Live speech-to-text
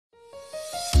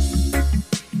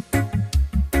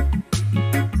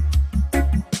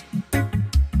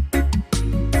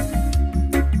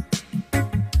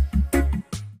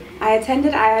I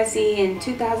attended IIC in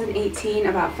 2018,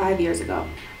 about 5 years ago.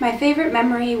 My favorite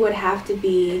memory would have to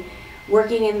be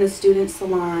working in the student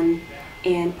salon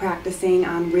and practicing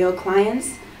on real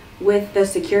clients with the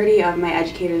security of my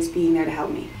educators being there to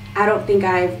help me. I don't think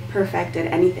I've perfected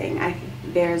anything.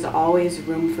 There's always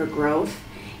room for growth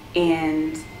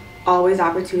and always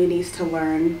opportunities to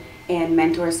learn and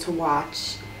mentors to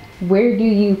watch. Where do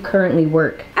you currently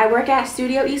work? I work at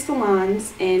Studio E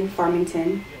Salons in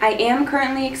Farmington. I am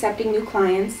currently accepting new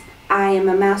clients. I am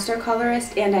a master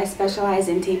colorist and I specialize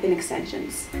in tape and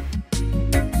extensions.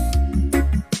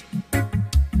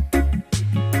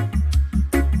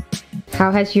 How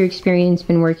has your experience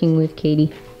been working with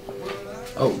Kaity?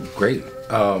 Oh, great.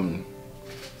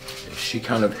 She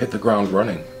kind of hit the ground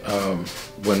running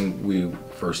when we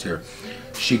first here.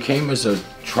 She came as a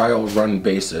trial run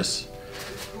basis,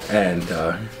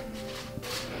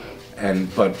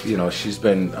 but you know, she's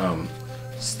been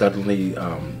steadily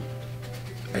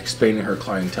expanding her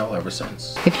clientele ever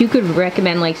since. If you could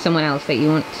recommend like someone else that you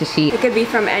want to see. It could be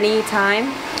from any time.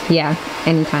 Yeah,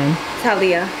 anytime.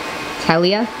 Talia.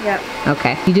 Talia? Yep.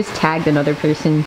 Okay. You just tagged another person